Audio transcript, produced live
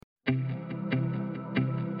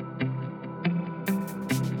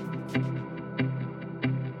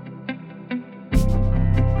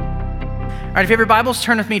All right, if you have your Bibles,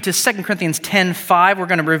 turn with me to 2 Corinthians 10:5. We're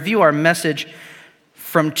going to review our message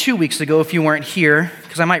from 2 weeks ago if you weren't here,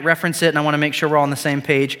 because I might reference it and I want to make sure we're all on the same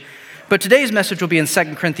page. But today's message will be in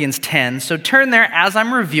 2 Corinthians 10. So turn there as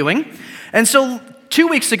I'm reviewing. And so 2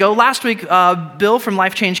 weeks ago, last week, Bill from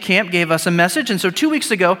Life Change Camp gave us a message. And so 2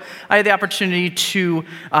 weeks ago, I had the opportunity to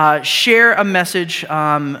share a message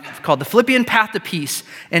called The Philippian Path to Peace.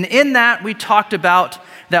 And in that, we talked about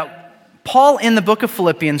that Paul in the book of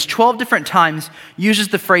Philippians 12 different times uses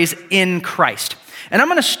the phrase in Christ. And I'm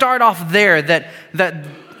going to start off there that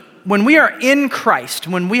when we are in Christ,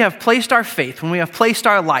 when we have placed our faith, when we have placed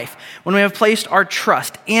our life, when we have placed our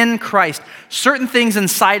trust in Christ, certain things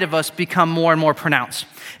inside of us become more and more pronounced.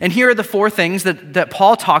 And here are the four things that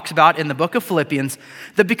Paul talks about in the book of Philippians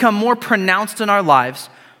that become more pronounced in our lives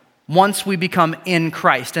once we become in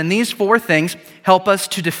Christ. And these four things help us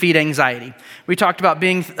to defeat anxiety. We talked about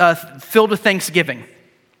being filled with thanksgiving.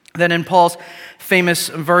 Then in Paul's famous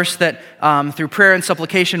verse that through prayer and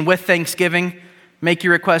supplication with thanksgiving, make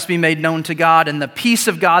your requests be made known to God, and the peace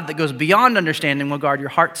of God that goes beyond understanding will guard your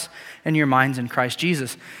hearts and your minds in Christ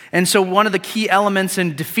Jesus. And so one of the key elements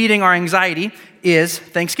in defeating our anxiety is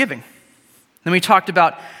thanksgiving. Then we talked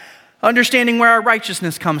about understanding where our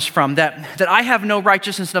righteousness comes from, that I have no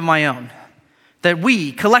righteousness of my own, that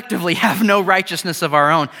we collectively have no righteousness of our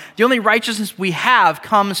own. The only righteousness we have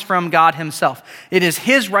comes from God himself. It is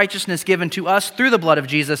his righteousness given to us through the blood of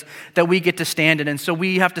Jesus that we get to stand in. And so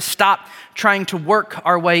we have to stop trying to work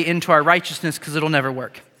our way into our righteousness because it'll never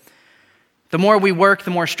work. The more we work, the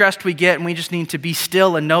more stressed we get, and we just need to be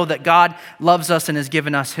still and know that God loves us and has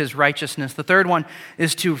given us his righteousness. The third one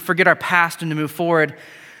is to forget our past and to move forward.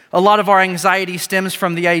 A lot of our anxiety stems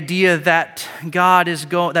from the idea that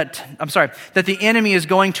that the enemy is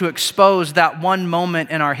going to expose that one moment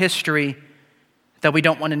in our history that we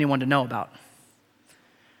don't want anyone to know about.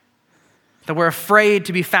 That we're afraid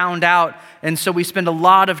to be found out, and so we spend a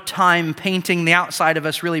lot of time painting the outside of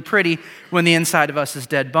us really pretty when the inside of us is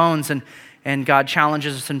dead bones. And God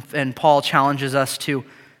challenges us, and Paul challenges us to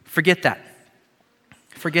forget that.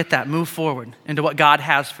 Forget that. Move forward into what God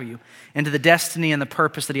has for you, into the destiny and the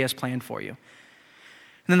purpose that he has planned for you. And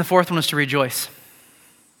then the fourth one is to rejoice.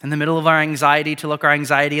 In the middle of our anxiety, to look our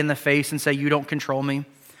anxiety in the face and say, you don't control me.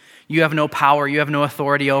 You have no power. You have no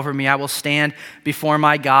authority over me. I will stand before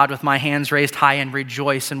my God with my hands raised high and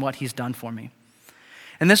rejoice in what he's done for me.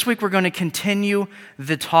 And this week we're going to continue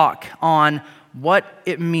the talk on what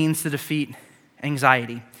it means to defeat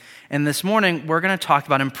anxiety. And this morning we're going to talk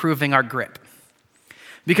about improving our grip.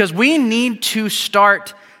 Because we need to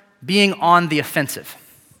start being on the offensive.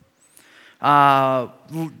 I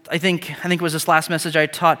think it was this last message I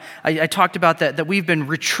taught. I talked about that we've been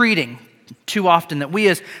retreating too often. That we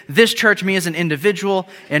as this church, me as an individual,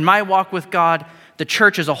 in my walk with God, the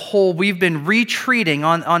church as a whole, we've been retreating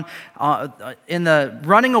in the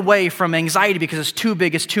running away from anxiety because it's too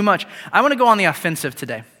big, it's too much. I want to go on the offensive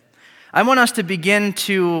today. I want us to begin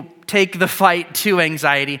to take the fight to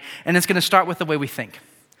anxiety, and it's going to start with the way we think.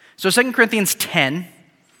 So 2 Corinthians 10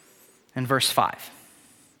 and verse 5.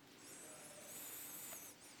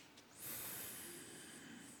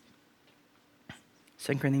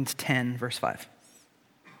 Second Corinthians 10, verse 5.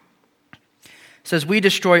 It says, we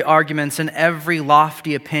destroy arguments and every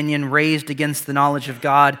lofty opinion raised against the knowledge of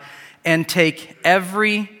God and take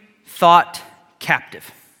every thought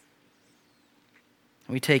captive.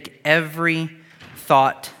 We take every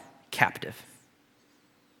thought captive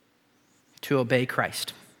to obey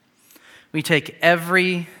Christ. We take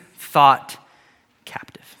every thought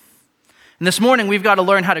captive. And this morning, we've got to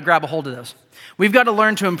learn how to grab a hold of those. We've got to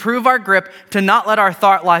learn to improve our grip, to not let our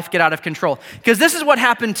thought life get out of control. Because this is what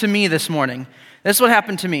happened to me this morning. This is what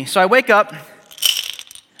happened to me. So I wake up.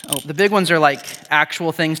 Oh, the big ones are like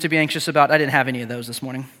actual things to be anxious about. I didn't have any of those this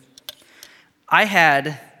morning. I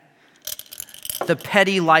had the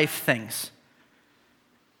petty life things.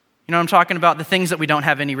 You know what I'm talking about? The things that we don't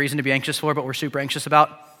have any reason to be anxious for, but we're super anxious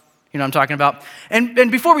about. You know what I'm talking about? And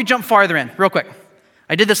before we jump farther in, real quick.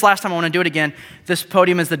 I did this last time, I want to do it again. This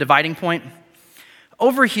podium is the dividing point.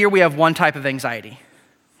 Over here, we have one type of anxiety.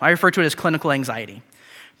 I refer to it as clinical anxiety.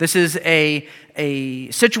 This is a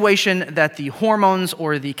situation that the hormones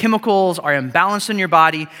or the chemicals are imbalanced in your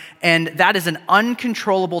body, and that is an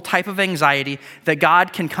uncontrollable type of anxiety that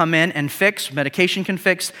God can come in and fix, medication can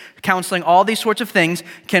fix, counseling, all these sorts of things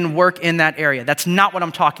can work in that area. That's not what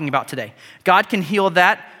I'm talking about today. God can heal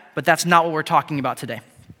that, but that's not what we're talking about today.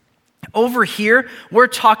 Over here, we're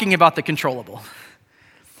talking about the controllable.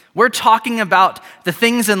 We're talking about the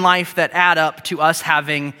things in life that add up to us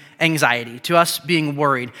having anxiety, to us being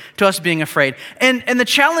worried, to us being afraid. And the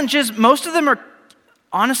challenge is most of them are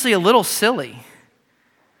honestly a little silly.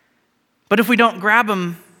 But if we don't grab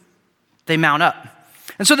them, they mount up.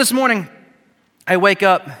 And so this morning, I wake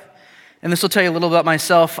up, and this will tell you a little about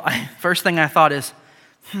myself. First thing I thought is,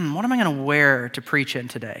 what am I going to wear to preach in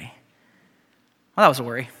today? Well, that was a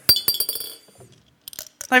worry.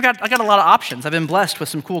 I got a lot of options. I've been blessed with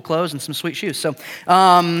some cool clothes and some sweet shoes. So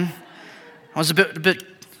I was a bit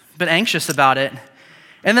anxious about it.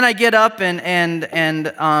 And then I get up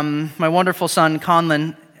and my wonderful son,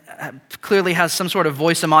 Conlon, clearly has some sort of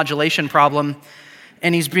voice modulation problem,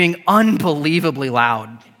 and he's being unbelievably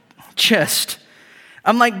loud.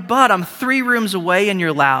 I'm like, bud, I'm 3 rooms away and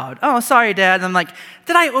you're loud. Oh, sorry, Dad. And I'm like,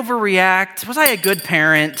 did I overreact? Was I a good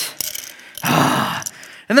parent?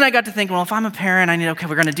 And then I got to think, well, if I'm a parent,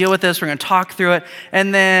 we're going to deal with this. We're going to talk through it.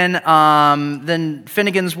 And then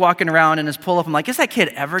Finnegan's walking around in his pull-up. I'm like, is that kid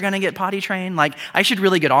ever going to get potty trained? Like, I should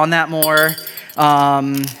really get on that more.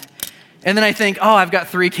 And then I think, I've got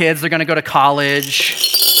 3 kids. They're going to go to college.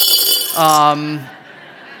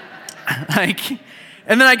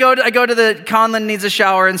 And then I go to the Conlon needs a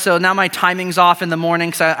shower, and so now my timing's off in the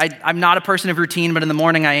morning because I'm not a person of routine, but in the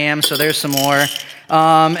morning I am, so there's some more.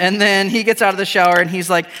 And then he gets out of the shower, and he's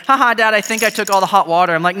like, haha, Dad, I think I took all the hot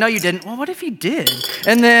water. I'm like, no, you didn't. Well, what if you did?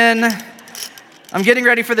 And then I'm getting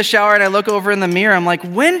ready for the shower, and I look over in the mirror. I'm like,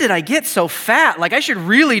 when did I get so fat? Like, I should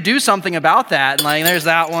really do something about that. And like, there's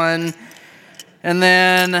that one. And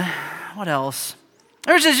then, what else?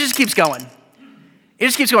 It just keeps going. It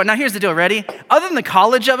just keeps going. Now, here's the deal. Ready? Other than the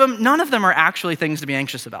college of them, none of them are actually things to be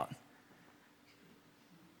anxious about.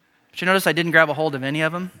 But you notice I didn't grab a hold of any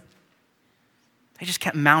of them? They just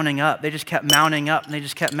kept mounting up. They just kept mounting up, and they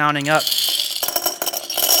just kept mounting up.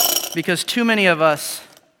 Because too many of us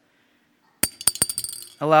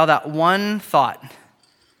allow that one thought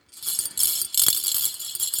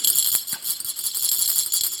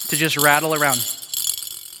to just rattle around.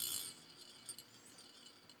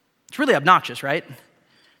 It's really obnoxious, right?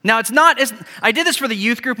 Now, I did this for the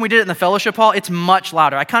youth group, and we did it in the fellowship hall. It's much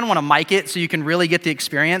louder. I kind of want to mic it so you can really get the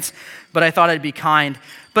experience, but I thought I'd be kind.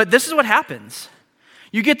 But this is what happens.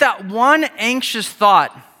 You get that one anxious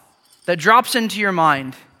thought that drops into your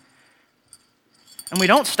mind, and we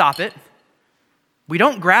don't stop it. We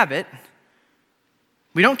don't grab it.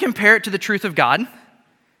 We don't compare it to the truth of God.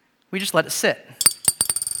 We just let it sit.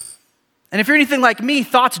 And if you're anything like me,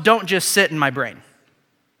 thoughts don't just sit in my brain.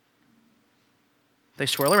 They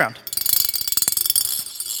swirl around.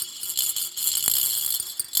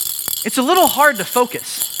 It's a little hard to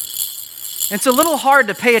focus. It's a little hard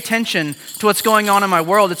to pay attention to what's going on in my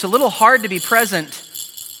world. It's a little hard to be present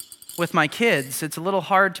with my kids. It's a little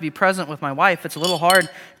hard to be present with my wife. It's a little hard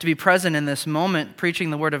to be present in this moment preaching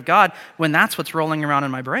the Word of God when that's what's rolling around in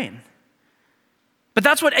my brain. But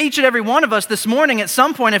that's what each and every one of us this morning at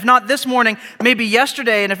some point, if not this morning, maybe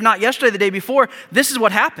yesterday, and if not yesterday, the day before, this is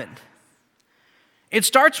what happened. It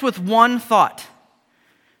starts with one thought,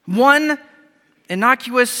 one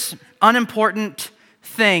innocuous, unimportant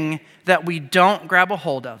thing that we don't grab a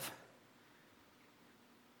hold of,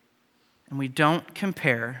 and we don't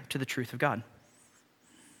compare to the truth of God.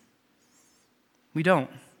 We don't.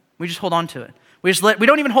 We just hold on to it. We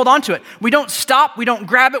don't even hold on to it. We don't stop. We don't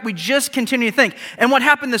grab it. We just continue to think. And what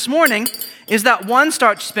happened this morning is that one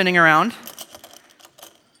starts spinning around,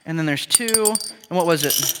 and then there's 2, and what was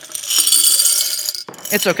it?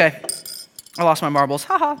 It's okay. I lost my marbles.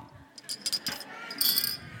 Ha.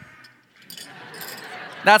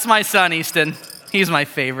 That's my son, Easton. He's my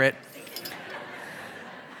favorite.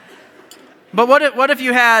 But what if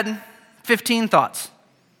you had 15 thoughts?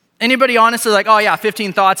 Anybody honestly like,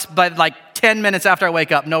 15 thoughts, but like 10 minutes after I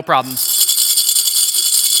wake up, no problem. It's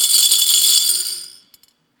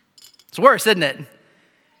worse, isn't it?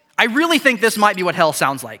 I really think this might be what hell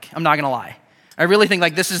sounds like. I'm not going to lie. I really think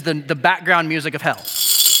like this is the background music of hell.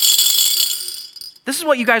 This is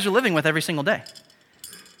what you guys are living with every single day.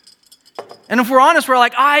 And if we're honest, we're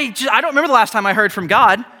like, I don't remember the last time I heard from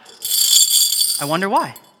God. I wonder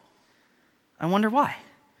why.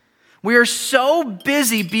 We are so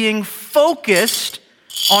busy being focused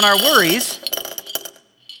on our worries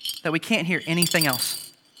that we can't hear anything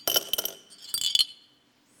else.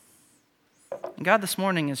 And God this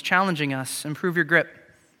morning is challenging us, improve your grip.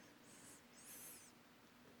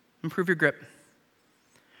 Improve your grip.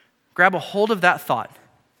 Grab a hold of that thought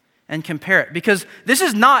and compare it. Because this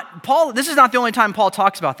is not the only time Paul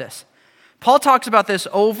talks about this. Paul talks about this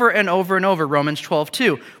over and over and over. Romans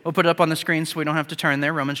 12:2. We'll put it up on the screen so we don't have to turn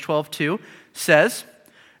there. Romans 12:2 says,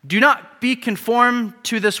 "Do not be conformed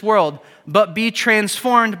to this world, but be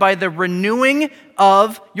transformed by the renewing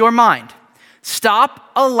of your mind,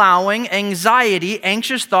 Stop allowing anxiety,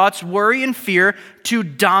 anxious thoughts, worry, and fear to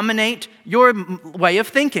dominate your way of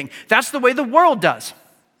thinking. That's the way the world does.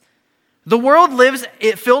 The world lives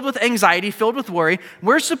filled with anxiety, filled with worry.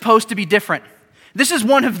 We're supposed to be different. This is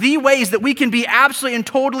one of the ways that we can be absolutely and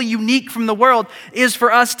totally unique from the world, is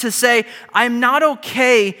for us to say, I'm not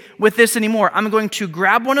okay with this anymore. I'm going to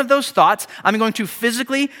grab one of those thoughts. I'm going to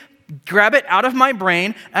physically grab it out of my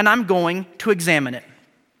brain, and I'm going to examine it.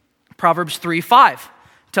 Proverbs 3:5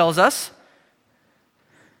 tells us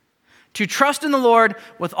to trust in the Lord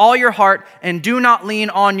with all your heart and do not lean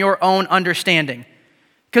on your own understanding.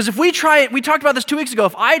 Because if we talked about this 2 weeks ago,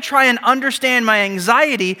 if I try and understand my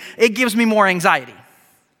anxiety, it gives me more anxiety.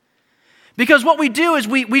 Because what we do is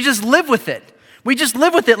we just live with it. We just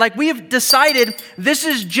live with it like we have decided this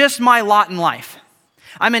is just my lot in life.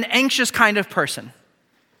 I'm an anxious kind of person.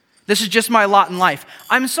 This is just my lot in life.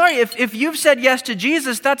 I'm sorry, if you've said yes to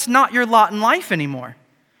Jesus, that's not your lot in life anymore.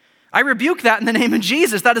 I rebuke that in the name of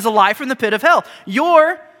Jesus. That is a lie from the pit of hell.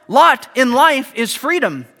 Your lot in life is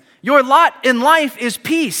freedom. Your lot in life is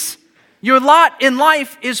peace. Your lot in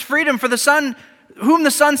life is freedom. For the Son, whom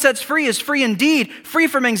the Son sets free is free indeed, free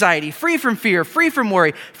from anxiety, free from fear, free from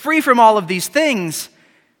worry, free from all of these things,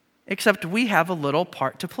 except we have a little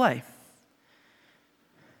part to play.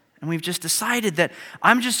 And we've just decided that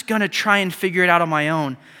I'm just going to try and figure it out on my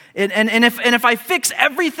own. And if I fix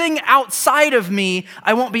everything outside of me,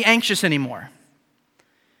 I won't be anxious anymore.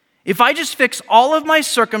 If I just fix all of my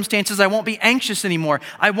circumstances, I won't be anxious anymore.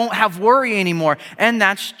 I won't have worry anymore. And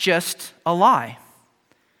that's just a lie.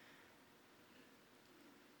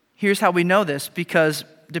 Here's how we know this, because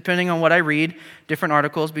depending on what I read, different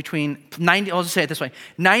articles, I'll just say it this way,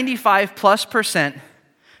 95+%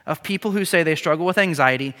 of people who say they struggle with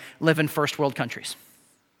anxiety live in first world countries.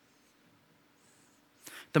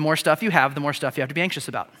 The more stuff you have, the more stuff you have to be anxious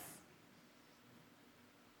about.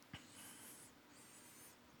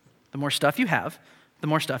 The more stuff you have, the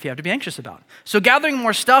more stuff you have to be anxious about. So gathering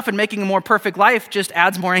more stuff and making a more perfect life just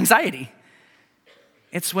adds more anxiety.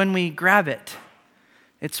 It's when we grab it.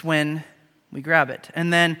 It's when we grab it.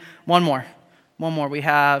 And then one more. We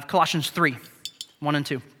have Colossians 3:1 and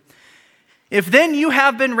 2. If then you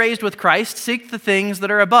have been raised with Christ, seek the things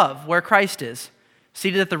that are above, where Christ is,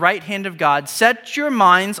 seated at the right hand of God. Set your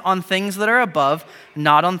minds on things that are above,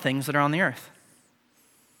 not on things that are on the earth.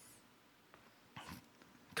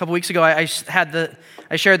 A couple weeks ago, I shared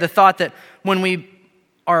the thought that when we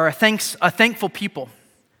are a thankful people,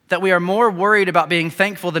 that we are more worried about being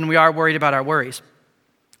thankful than we are worried about our worries.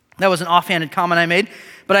 That was an offhanded comment I made,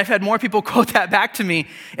 but I've had more people quote that back to me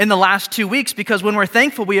in the last 2 weeks, because when we're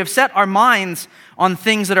thankful, we have set our minds on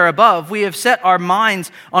things that are above. We have set our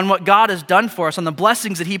minds on what God has done for us, on the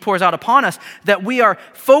blessings that He pours out upon us, that we are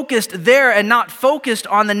focused there and not focused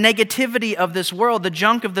on the negativity of this world, the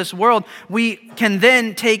junk of this world. We can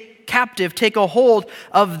then take a hold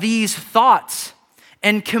of these thoughts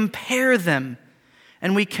and compare them,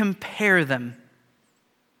 and we compare them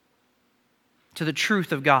to the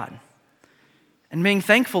truth of God. And being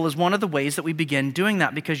thankful is one of the ways that we begin doing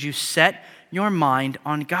that, because you set your mind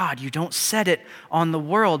on God. You don't set it on the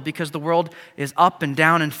world, because the world is up and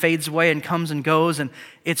down and fades away and comes and goes, and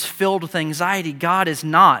it's filled with anxiety. God is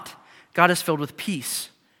not. God is filled with peace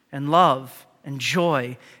and love and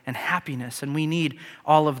joy and happiness, and we need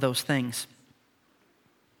all of those things.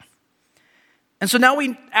 And so now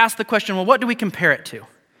we ask the question, well, what do we compare it to?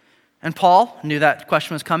 And Paul knew that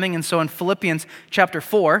question was coming, and so in Philippians chapter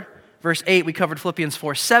 4, verse 8, we covered Philippians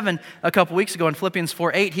 4:7 a couple weeks ago. In Philippians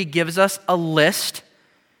 4:8, he gives us a list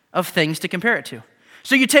of things to compare it to.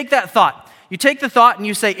 So you take that thought. You take the thought and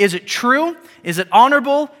you say, is it true? Is it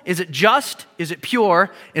honorable? Is it just? Is it pure?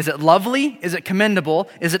 Is it lovely? Is it commendable?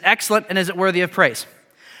 Is it excellent? And is it worthy of praise?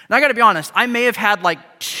 Now I got to be honest, I may have had like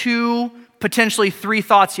 2, potentially 3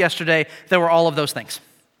 thoughts yesterday that were all of those things.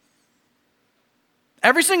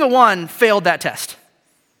 Every single one failed that test.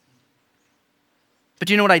 But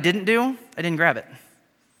do you know what I didn't do? I didn't grab it.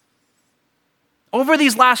 Over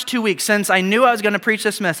these last 2 weeks, since I knew I was going to preach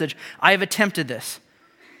this message, I have attempted this.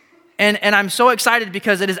 And I'm so excited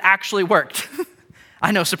because it has actually worked.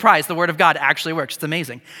 I know, surprise, the Word of God actually works. It's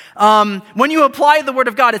amazing. When you apply the Word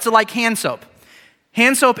of God, it's like hand soap.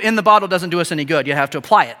 Hand soap in the bottle doesn't do us any good. You have to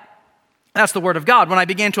apply it. That's the Word of God. When I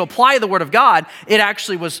began to apply the Word of God, it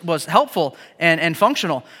actually was helpful and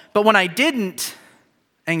functional. But when I didn't,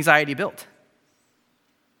 anxiety built.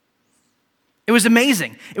 It was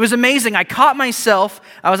amazing. It was amazing. I caught myself.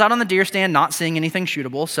 I was out on the deer stand not seeing anything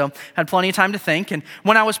shootable, so had plenty of time to think. And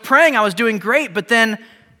when I was praying, I was doing great, but then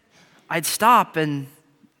I'd stop and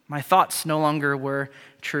my thoughts no longer were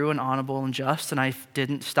true and honorable and just, and I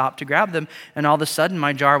didn't stop to grab them. And all of a sudden,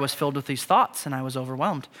 my jar was filled with these thoughts, and I was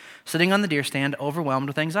overwhelmed. Sitting on the deer stand, overwhelmed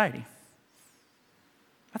with anxiety.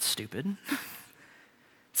 That's stupid.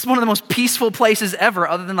 It's one of the most peaceful places ever,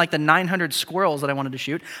 other than like the 900 squirrels that I wanted to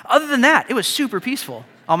shoot. Other than that, it was super peaceful.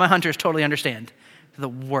 All my hunters totally understand. They're the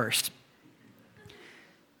worst.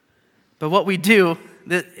 But what we do,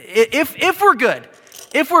 if we're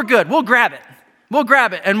good, we'll grab it. We'll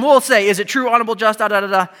grab it and we'll say, is it true, honorable, just, da, da, da,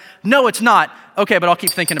 da. No, it's not. Okay, but I'll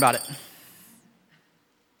keep thinking about it.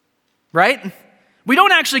 Right? We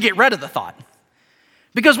don't actually get rid of the thought.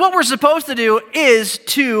 Because what we're supposed to do is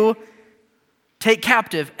to take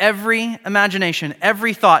captive every imagination,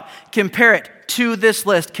 every thought, compare it to this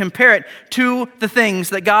list, compare it to the things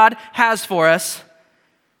that God has for us.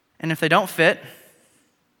 And if they don't fit,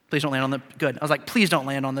 please don't land on the, good. I was like, please don't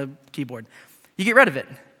land on the keyboard. You get rid of it.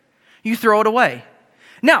 You throw it away.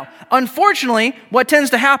 Now, unfortunately, what tends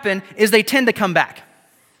to happen is they tend to come back.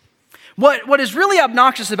 What is really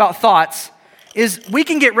obnoxious about thoughts is we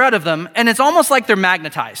can get rid of them, and it's almost like they're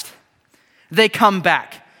magnetized. They come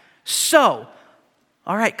back. So,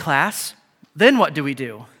 all right, class, then what do?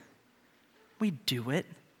 We do it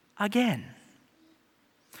again.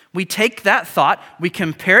 We take that thought, we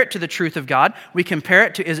compare it to the truth of God, we compare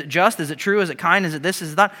it to, is it just, is it true, is it kind, is it this,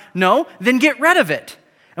 is it that? No, then get rid of it.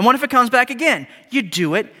 And what if it comes back again? You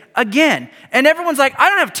do it again. And everyone's like, I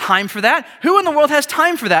don't have time for that. Who in the world has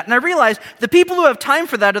time for that? And I realize the people who have time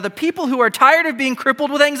for that are the people who are tired of being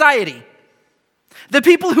crippled with anxiety. The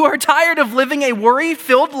people who are tired of living a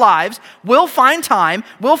worry-filled lives will find time,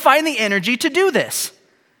 will find the energy to do this.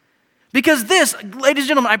 Because this, ladies and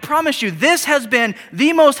gentlemen, I promise you, this has been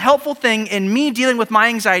the most helpful thing in me dealing with my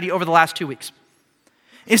anxiety over the last 2 weeks,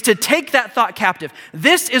 is to take that thought captive.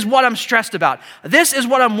 This is what I'm stressed about. This is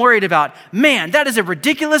what I'm worried about. Man, that is a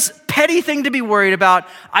ridiculous, petty thing to be worried about.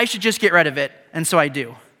 I should just get rid of it. And so I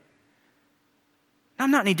do.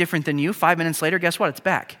 I'm not any different than you. 5 minutes later, guess what? It's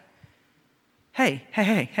back. Hey,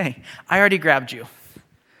 I already grabbed you.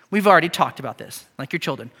 We've already talked about this, like your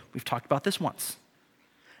children. We've talked about this once.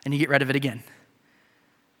 And you get rid of it again.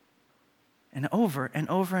 And over and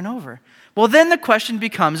over and over. Well, then the question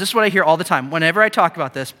becomes, this is what I hear all the time, whenever I talk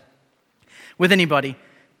about this with anybody,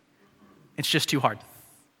 it's just too hard.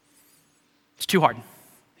 It's too hard.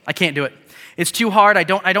 I can't do it. It's too hard. I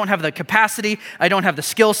don't have the capacity. I don't have the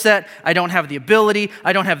skill set. I don't have the ability.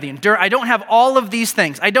 I don't have the endurance. I don't have all of these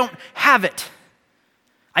things. I don't have it.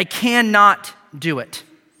 I cannot do it.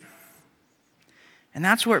 And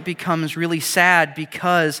that's where it becomes really sad,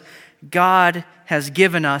 because God has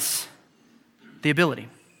given us the ability.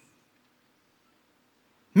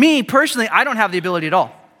 Me, personally, I don't have the ability at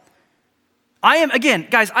all. I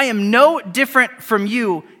am no different from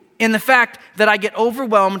you in the fact that I get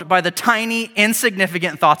overwhelmed by the tiny,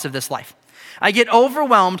 insignificant thoughts of this life. I get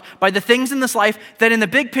overwhelmed by the things in this life that in the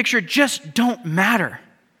big picture just don't matter.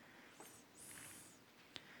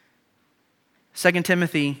 2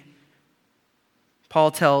 Timothy, Paul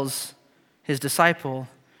tells his disciple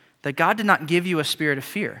that God did not give you a spirit of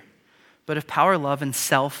fear, but of power, love, and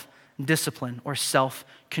self-discipline or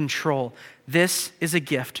self-control. This is a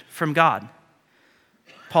gift from God.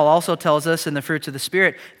 Paul also tells us in the fruits of the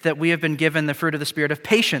Spirit that we have been given the fruit of the Spirit of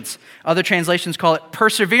patience. Other translations call it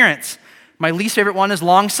perseverance. My least favorite one is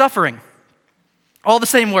long-suffering. All the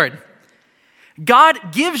same word.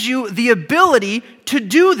 God gives you the ability to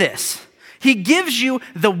do this. He gives you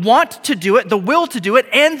the want to do it, the will to do it,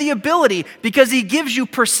 and the ability, because he gives you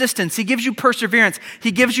persistence, he gives you perseverance, he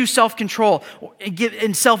gives you self-control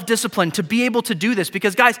and self-discipline to be able to do this.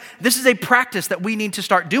 Because guys, this is a practice that we need to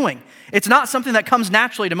start doing. It's not something that comes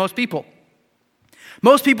naturally to most people.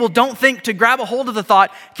 Most people don't think to grab a hold of the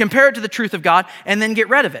thought, compare it to the truth of God, and then get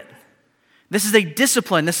rid of it. This is a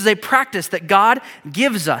discipline, this is a practice that God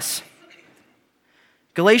gives us.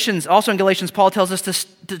 Also in Galatians, Paul tells us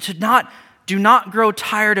do not grow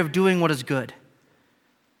tired of doing what is good.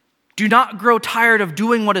 Do not grow tired of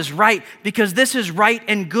doing what is right, because this is right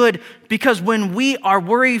and good. Because when we are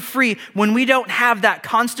worry-free, when we don't have that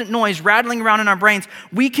constant noise rattling around in our brains,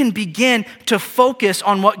 we can begin to focus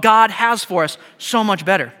on what God has for us so much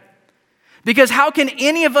better. Because how can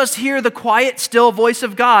any of us hear the quiet, still voice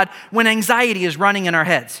of God when anxiety is running in our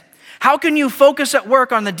heads? How can you focus at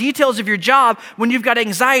work on the details of your job when you've got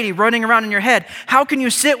anxiety running around in your head? How can you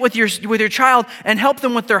sit with your child and help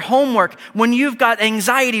them with their homework when you've got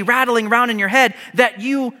anxiety rattling around in your head that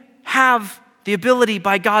you have the ability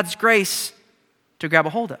by God's grace to grab a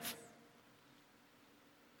hold of?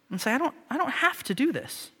 And say, I don't have to do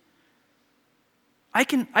this. I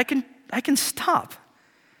can stop.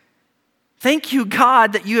 Thank you,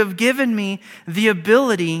 God, that you have given me the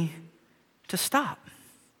ability to stop.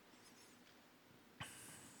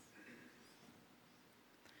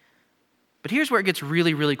 But here's where it gets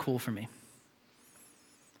really, really cool for me.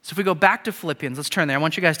 So if we go back to Philippians, let's turn there. I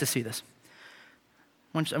want you guys to see this.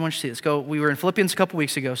 I want you to see this. We were in Philippians a couple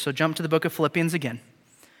weeks ago, so jump to the book of Philippians again.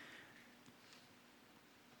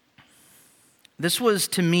 This was,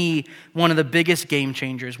 to me, one of the biggest game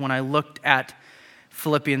changers when I looked at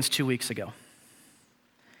Philippians 2 weeks ago.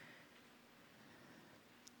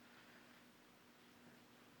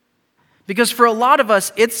 Because for a lot of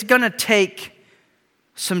us, it's going to take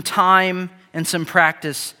some time and some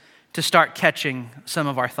practice to start catching some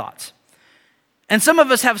of our thoughts. And some of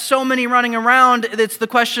us have so many running around, it's the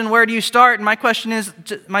question, where do you start? And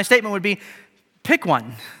my statement would be, pick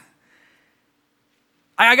one.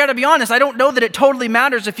 I got to be honest, I don't know that it totally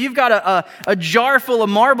matters if you've got a jar full of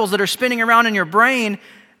marbles that are spinning around in your brain,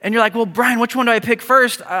 and you're like, well, Brian, which one do I pick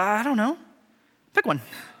first? I don't know. Pick one.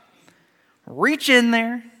 Reach in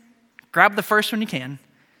there, grab the first one you can,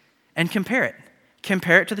 and compare it.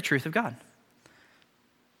 Compare it to the truth of God.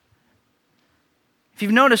 If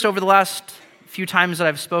you've noticed over the last few times that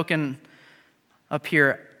I've spoken up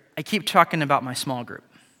here, I keep talking about my small group.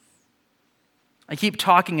 I keep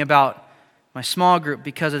talking about my small group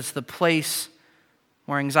because it's the place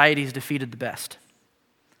where anxiety is defeated the best.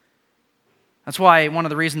 That's why one of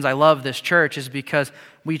the reasons I love this church is because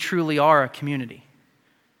we truly are a community.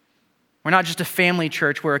 We're not just a family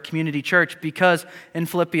church, we're a community church because in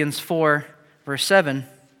Philippians 4, verse 7,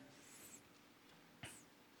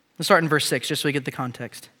 let's start in verse 6 just so we get the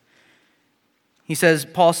context.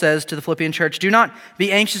 Paul says to the Philippian church, do not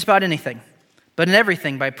be anxious about anything, but in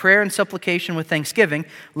everything, by prayer and supplication with thanksgiving,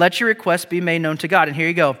 let your requests be made known to God. And here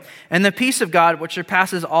you go. And the peace of God, which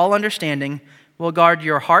surpasses all understanding, will guard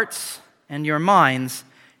your hearts and your minds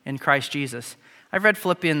in Christ Jesus. I've read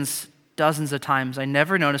Philippians dozens of times. I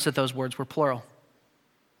never noticed that those words were plural.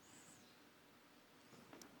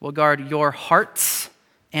 Will guard your hearts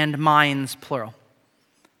and minds, plural.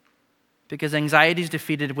 Because anxiety is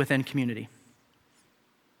defeated within community.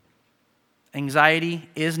 Anxiety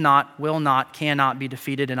is not, will not, cannot be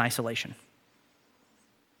defeated in isolation.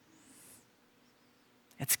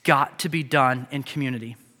 It's got to be done in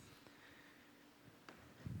community.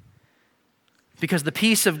 Because the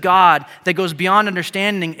peace of God that goes beyond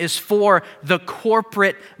understanding is for the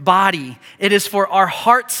corporate body. It is for our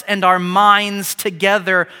hearts and our minds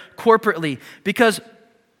together corporately. Because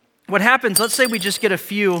what happens, let's say we just get a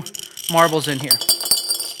few marbles in here.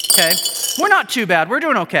 Okay? We're not too bad. We're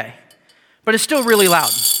doing okay. But it's still really loud.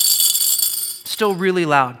 Still really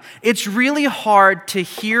loud. It's really hard to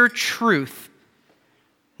hear truth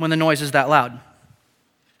when the noise is that loud.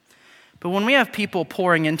 But when we have people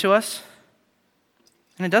pouring into us,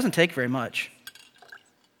 and it doesn't take very much,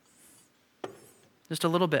 just a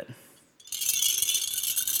little bit.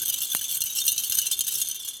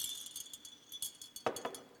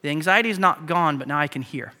 The anxiety is not gone, but now I can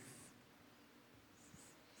hear.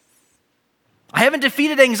 I haven't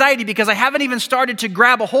defeated anxiety because I haven't even started to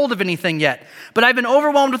grab a hold of anything yet. But I've been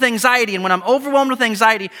overwhelmed with anxiety, and when I'm overwhelmed with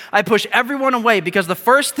anxiety, I push everyone away because the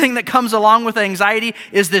first thing that comes along with anxiety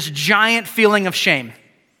is this giant feeling of shame.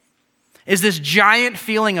 Is this giant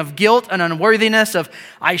feeling of guilt and unworthiness of,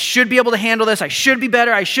 I should be able to handle this, I should be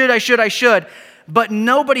better, I should. But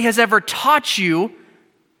nobody has ever taught you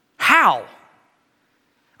how.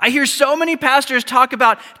 I hear so many pastors talk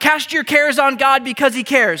about, cast your cares on God because He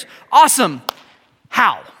cares. Awesome.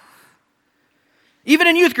 How? Even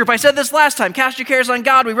in youth group, I said this last time, cast your cares on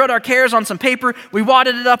God. We wrote our cares on some paper, we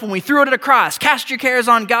wadded it up, and we threw it across. Cast your cares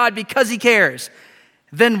on God because He cares.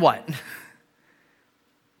 Then what?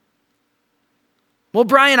 Well,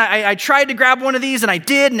 Brian, I tried to grab one of these, and I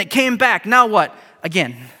did, and it came back. Now what?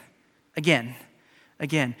 Again. Get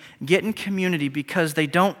in community because they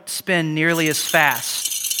don't spin nearly as fast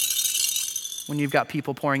when you've got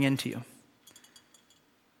people pouring into you.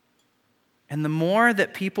 And the more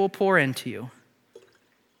that people pour into you,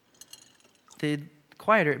 the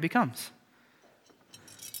quieter it becomes.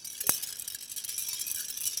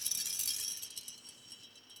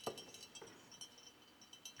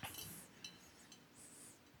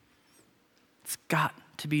 It's got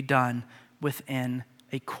to be done within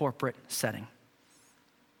a corporate setting.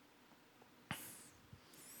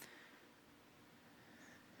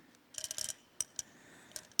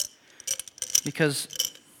 Because,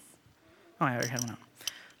 I already had one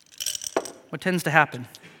out. What tends to happen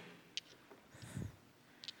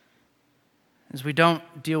is we don't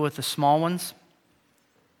deal with the small ones.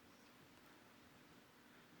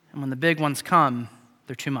 And when the big ones come,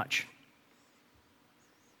 they're too much.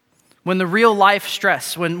 when the real life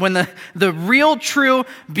stress, when the real true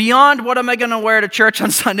beyond what am I going to wear to church on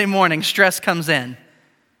Sunday morning stress comes in,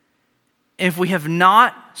 if we have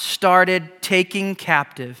not started taking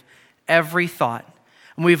captive every thought,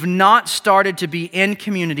 and we've not started to be in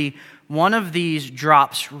community, one of these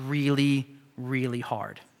drops really, really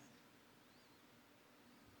hard.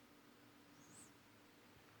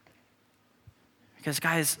 Because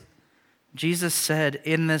guys, Jesus said,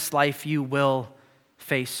 in this life you will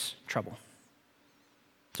face trouble.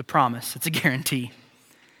 It's a promise, it's a guarantee.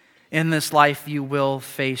 In this life you will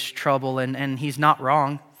face trouble, and he's not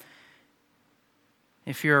wrong.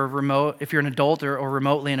 If you're an adult or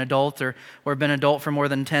remotely an adult or been an adult for more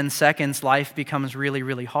than 10 seconds, life becomes really,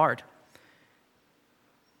 really hard.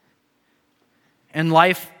 And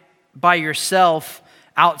life by yourself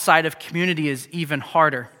outside of community is even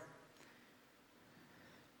harder.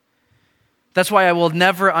 That's why I will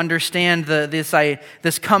never understand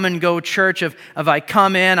this come and go church of I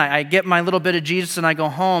come in, I get my little bit of Jesus and I go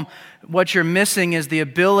home. What you're missing is the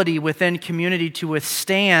ability within community to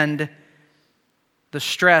withstand the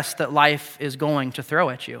stress that life is going to throw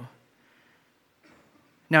at you.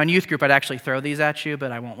 Now in youth group, I'd actually throw these at you,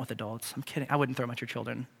 but I won't with adults. I'm kidding. I wouldn't throw them at your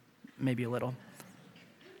children. Maybe a little.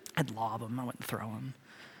 I'd lob them. I wouldn't throw them.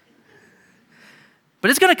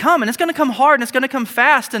 But it's going to come, and it's going to come hard, and it's going to come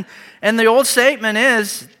fast. And the old statement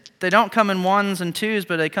is, they don't come in ones and twos,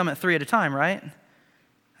 but they come at 3 at a time, right?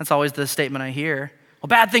 That's always the statement I hear. Well,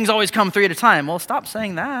 bad things always come 3 at a time. Well, stop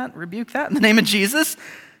saying that. Rebuke that in the name of Jesus.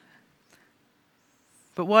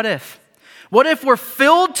 But what if? What if we're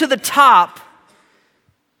filled to the top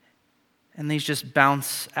and these just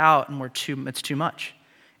bounce out and it's too much?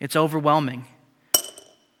 It's overwhelming.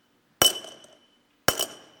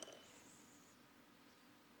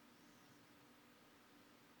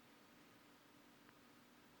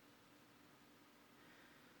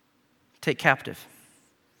 Take captive.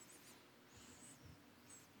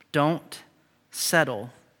 Don't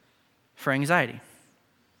settle for anxiety.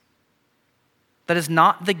 That is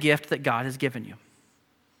not the gift that God has given you.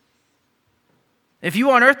 If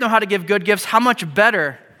you on earth know how to give good gifts, how much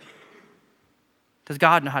better does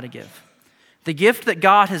God know how to give? The gift that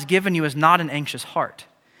God has given you is not an anxious heart.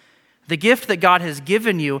 The gift that God has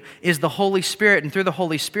given you is the Holy Spirit, and through the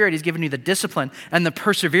Holy Spirit, He's given you the discipline and the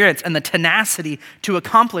perseverance and the tenacity to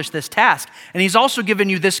accomplish this task. And He's also given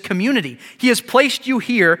you this community. He has placed you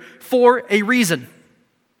here for a reason.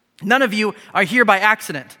 None of you are here by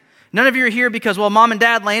accident. None of you are here because, well, mom and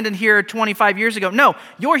dad landed here 25 years ago. No,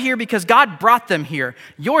 you're here because God brought them here.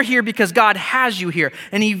 You're here because God has you here.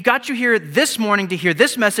 And He got you here this morning to hear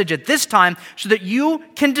this message at this time so that you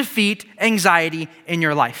can defeat anxiety in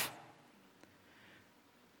your life.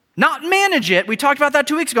 Not manage it. We talked about that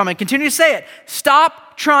 2 weeks ago. I'm going to continue to say it.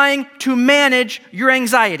 Stop trying to manage your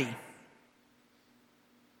anxiety.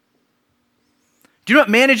 Do you know what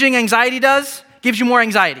managing anxiety does? Gives you more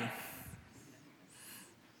anxiety.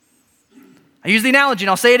 I use the analogy, and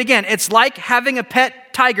I'll say it again. It's like having a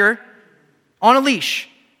pet tiger on a leash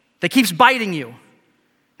that keeps biting you. You're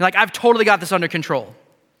like, I've totally got this under control.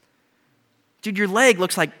 Dude, your leg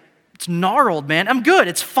looks like it's gnarled, man. I'm good.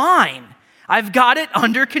 It's fine. I've got it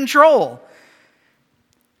under control.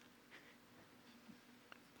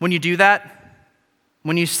 When you do that,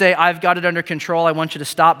 when you say, I've got it under control, I want you to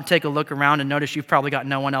stop and take a look around and notice you've probably got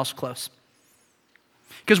no one else close.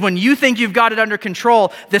 Because when you think you've got it under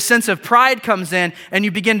control, this sense of pride comes in and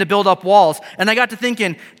you begin to build up walls. And I got to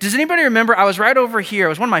thinking, does anybody remember, I was right over here. It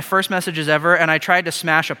was one of my first messages ever, and I tried to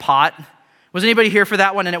smash a pot. Was anybody here for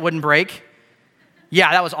that one and it wouldn't break?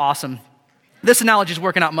 Yeah, that was awesome. This analogy is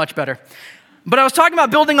working out much better. But I was talking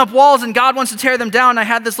about building up walls and God wants to tear them down. I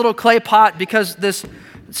had this little clay pot because this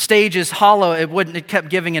stage is hollow. It kept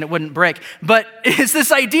giving and it wouldn't break. But it's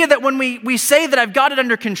this idea that when we say that I've got it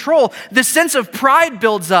under control, this sense of pride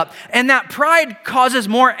builds up, and that pride causes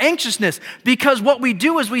more anxiousness, because what we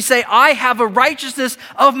do is we say, I have a righteousness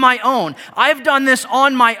of my own. I've done this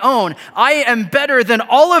on my own. I am better than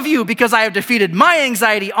all of you because I have defeated my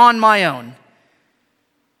anxiety on my own.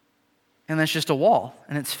 And that's just a wall,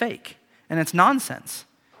 and it's fake, and it's nonsense.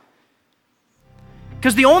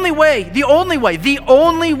 Because the only way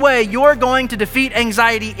you're going to defeat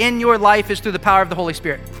anxiety in your life is through the power of the Holy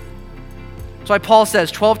Spirit. That's why Paul says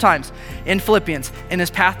 12 times in Philippians, in his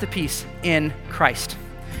path to peace in Christ.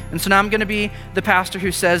 And so now I'm going to be the pastor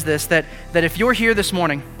who says this, that if you're here this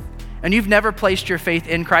morning and you've never placed your faith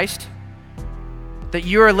in Christ, that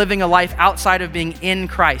you are living a life outside of being in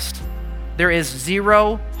Christ, there is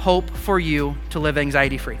zero hope for you to live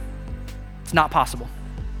anxiety-free. It's not possible.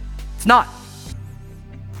 It's not.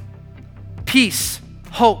 Peace,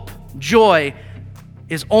 hope, joy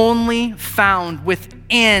is only found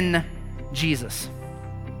within Jesus.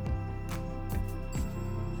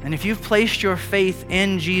 And if you've placed your faith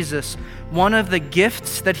in Jesus, one of the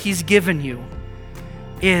gifts that he's given you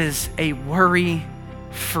is a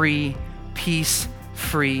worry-free,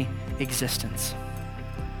 peace-free existence.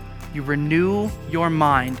 You renew your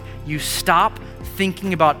mind. You stop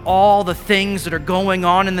thinking about all the things that are going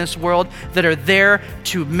on in this world that are there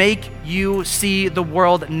to make you see the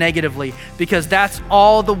world negatively, because that's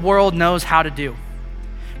all the world knows how to do.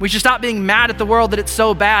 We should stop being mad at the world that it's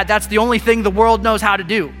so bad. That's the only thing the world knows how to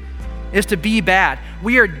do, is to be bad.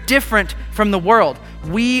 We are different from the world.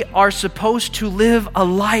 We are supposed to live a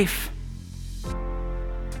life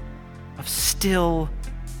of still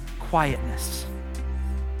quietness.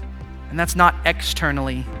 And that's not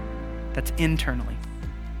externally, that's internally.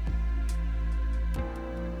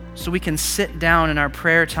 So we can sit down in our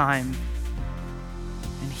prayer time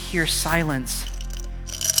and hear silence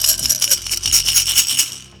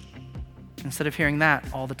instead of hearing that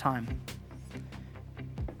all the time.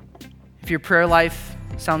 If your prayer life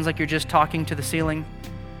sounds like you're just talking to the ceiling,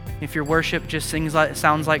 if your worship just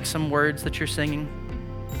sounds like some words that you're singing,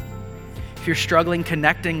 if you're struggling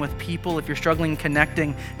connecting with people, if you're struggling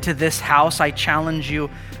connecting to this house, I challenge you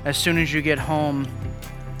as soon as you get home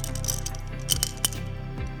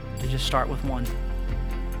to just start with one.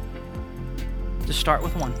 Just start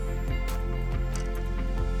with one.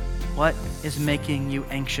 What is making you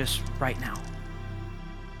anxious right now?